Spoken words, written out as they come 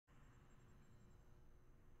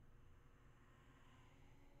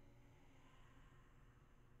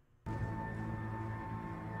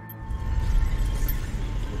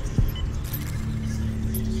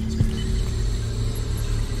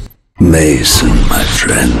Mason, my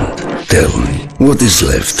friend, tell me, what is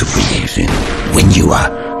left to believe in when you are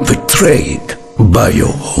betrayed by your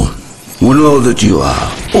own? When all that you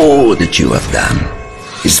are, all that you have done,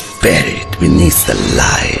 is buried beneath the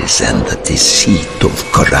lies and the deceit of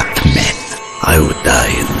corrupt men. I would die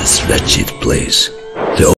in this wretched place.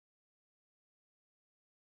 It's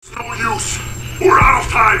no use. We're out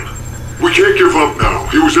of time. We can't give up now.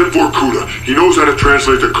 He was at Vorkuta. He knows how to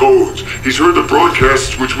translate the codes. He's heard the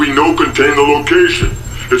broadcasts which we know contain the location.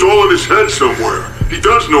 It's all in his head somewhere. He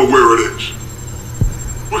does know where it is.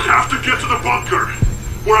 We have to get to the bunker.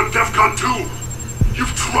 We're on DEFCON 2.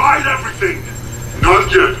 You've tried everything.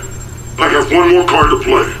 Not yet. I have one more card to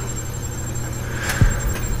play.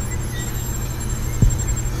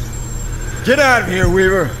 Get out of here,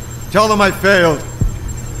 Weaver. Tell them I failed.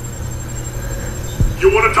 You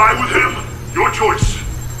want to die with him? Your choice.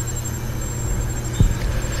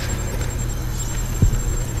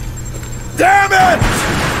 Damn it!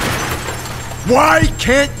 Why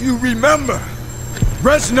can't you remember?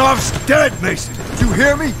 Reznov's dead, Mason. Did you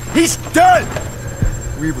hear me? He's dead!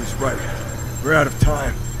 Weaver's right. We're out of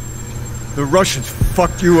time. The Russians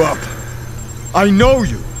fucked you up. I know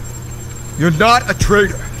you. You're not a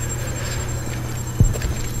traitor.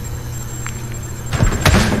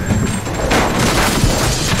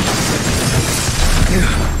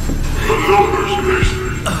 The numbers, Mason.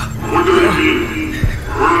 What do they mean?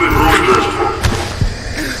 Where are they broadcast from?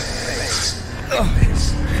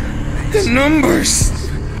 The numbers!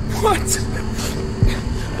 What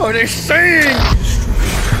are they saying? 6,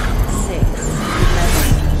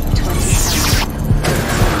 11, 27.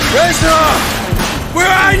 Reznov!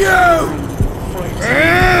 Where are you? 14,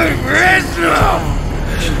 Reznov!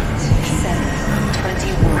 7,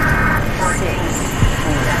 21, 6,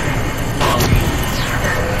 4.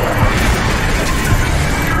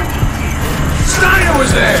 Steiner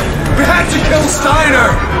was there! We had to kill Steiner!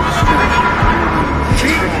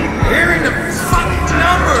 Keep hearing the fucking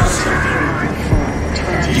numbers!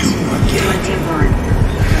 20, 21.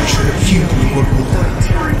 I should have killed you, Vorkuta.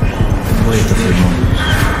 Wait a few moments.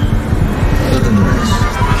 Other than this,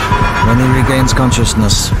 when he regains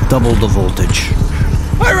consciousness, double the voltage.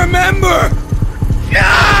 I remember!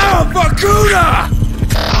 Yeah! Vorkuta!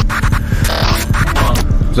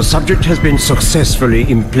 The subject has been successfully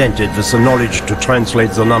implanted with the knowledge to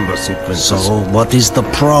translate the number sequences. So, what is the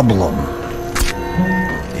problem?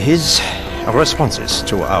 His responses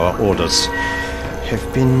to our orders have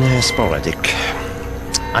been sporadic,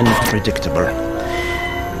 unpredictable.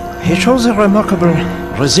 He shows a remarkable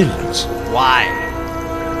resilience. Why?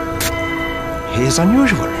 He is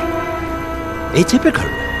unusual, atypical.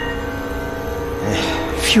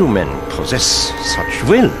 Few men possess such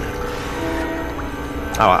will.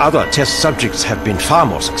 Our other test subjects have been far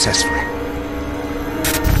more successful.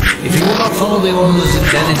 If he will not follow the orders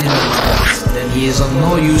embedded in the reports, then he is of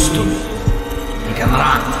no use to me. He can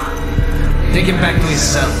run. Take him back to his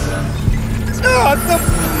cell. Oh, the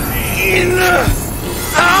pain!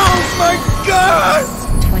 Oh my God!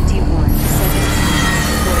 21,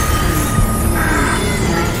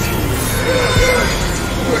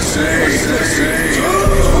 17,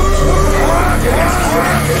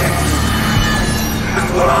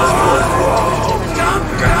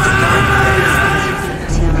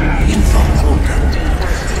 In Vorkuta,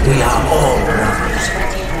 we are all brothers.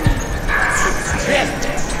 23,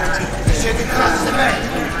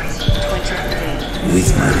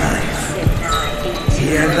 With my life. He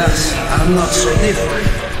and us are not so different.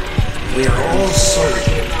 We are all souls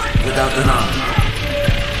without an arm.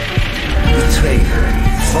 Betrayed,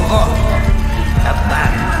 forgotten,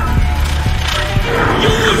 abandoned.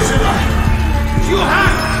 You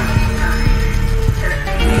have!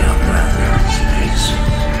 We are brothers, Mason.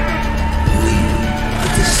 We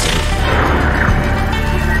are the same.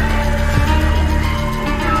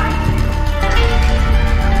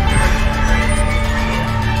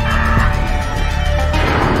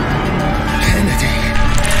 Kennedy.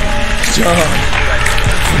 John.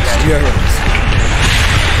 Fitzgerald.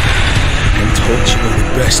 And torture are the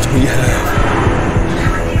best we have.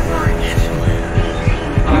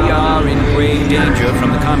 We are in grave danger from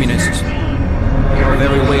the communists. Our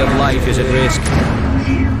very way of life is at risk.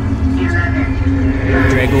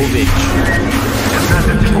 Dragovich.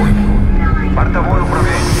 Бортовое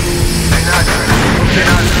управление.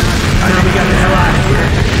 Now we got the hell out of here.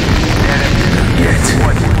 Yet.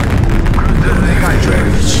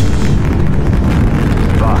 Dragovich.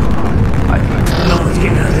 No one's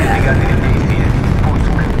getting out of that.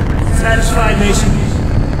 Satisfied, Mason?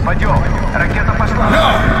 Пойдем. Ракета пошла. No!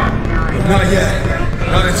 Not yet.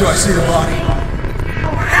 Not until I see the body.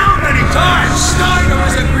 How many times Steiner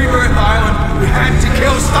was at Weaver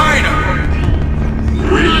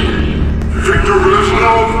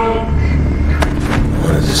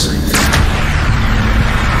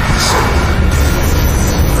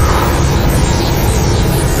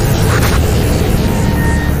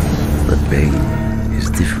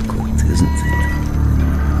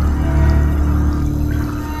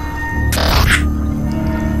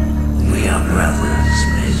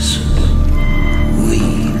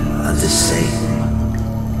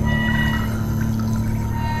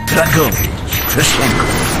Dragovich, Treshenko,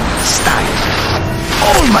 Stein.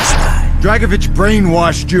 All must die. Dragovich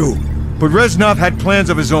brainwashed you, but Reznov had plans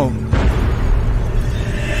of his own.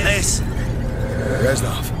 Listen.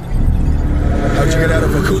 Reznov, how'd you get out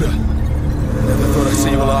of Vorkuta? Never thought I'd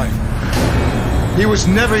see you alive. He was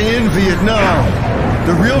never in Vietnam.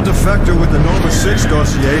 The real defector with the Nova 6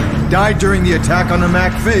 dossier died during the attack on the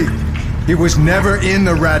MacV. He was never in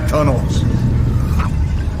the rat tunnels.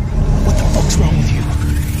 What the fuck's wrong with you?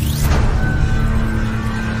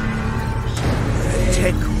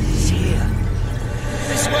 Checo is here.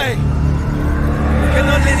 This way. We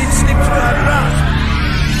cannot let him slip through our grasp.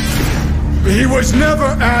 He was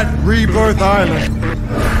never at Rebirth Island.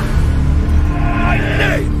 My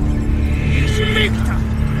name is Viktor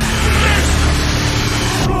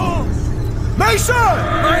Reznov. Mason!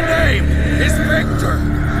 My name is Viktor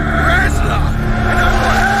Reznov, and I will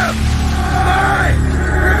have my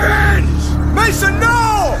revenge! Mason,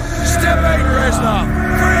 no! Step 8, Reznov!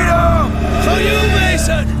 Freedom! For you,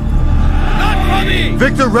 Mason! Not for me!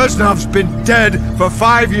 Viktor Reznov's been dead for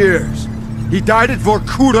 5 years. He died at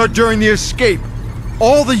Vorkuta during the escape.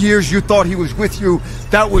 All the years you thought he was with you,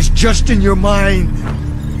 that was just in your mind.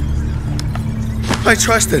 I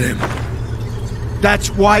trusted him. That's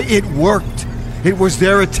why it worked. It was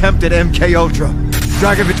their attempt at MK-Ultra.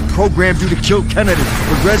 Dragovich programmed you to kill Kennedy,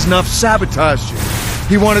 but Reznov sabotaged you.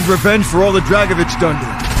 He wanted revenge for all the Dragovich done to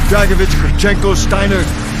him. Dragovich, Kravchenko, Steiner,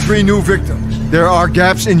 3 new victims. There are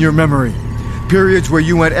gaps in your memory. Periods where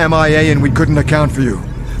you went MIA and we couldn't account for you.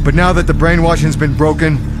 But now that the brainwashing's been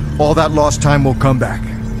broken, all that lost time will come back.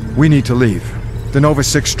 We need to leave. The Nova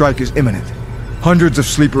 6 strike is imminent. Hundreds of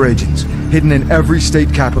sleeper agents, hidden in every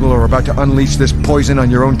state capital, are about to unleash this poison on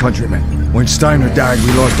your own countrymen. When Steiner died,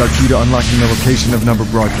 we lost our key to unlocking the location of number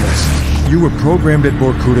broadcasts. You were programmed at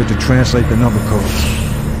Vorkuta to translate the number codes.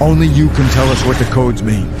 Only you can tell us what the codes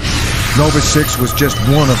mean. Nova 6 was just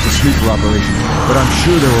one of the sleeper operations, but I'm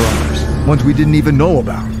sure there were others, ones we didn't even know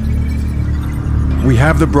about. We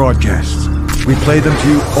have the broadcasts. We play them to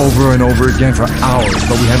you over and over again for hours,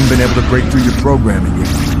 but we haven't been able to break through your programming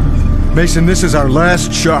yet. Mason, this is our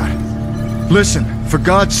last shot. Listen, for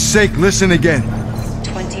God's sake, listen again.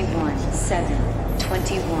 21-7,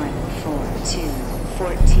 21-4-2,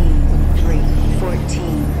 14-3,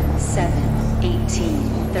 14-7,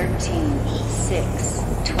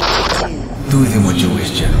 18-13-6, 22. Do with him what you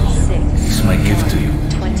wish, General. It's my gift to you,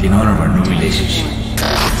 in honor of our new relationship.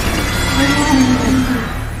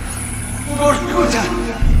 Vorkuta!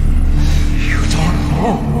 You don't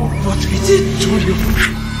know what we did to you.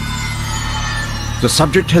 The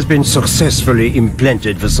subject has been successfully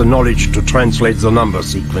implanted with the knowledge to translate the number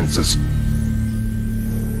sequences.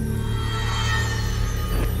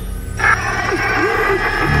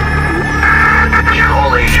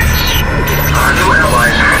 All agents. Our new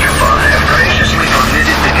allies have graciously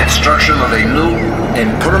permitted the construction of a new and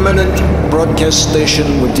permanent broadcast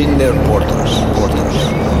station within their borders.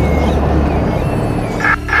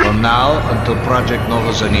 From now until Project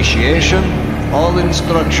Nova's initiation, all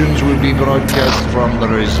instructions will be broadcast from the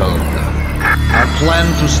Resulta. Our plan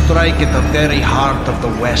to strike at the very heart of the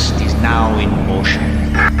West is now in motion.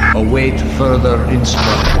 Await further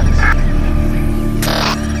instructions.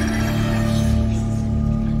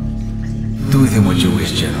 Do with him what you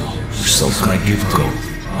wish, General. So it's my gift to you, in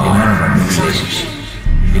honor of our new relationship.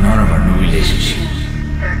 In honor of our new relationship.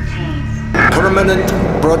 Permanent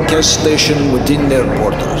broadcast station within their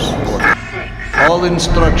borders. All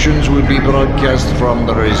instructions will be broadcast from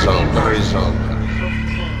the Resulta.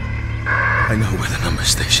 I know where the number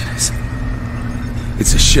station is.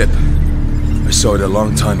 It's a ship. I saw it a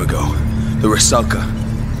long time ago. The Rusalka.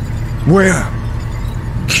 Where?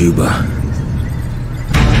 Cuba.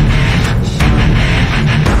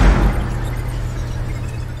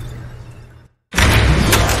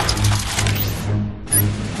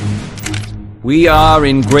 We are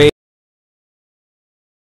in grave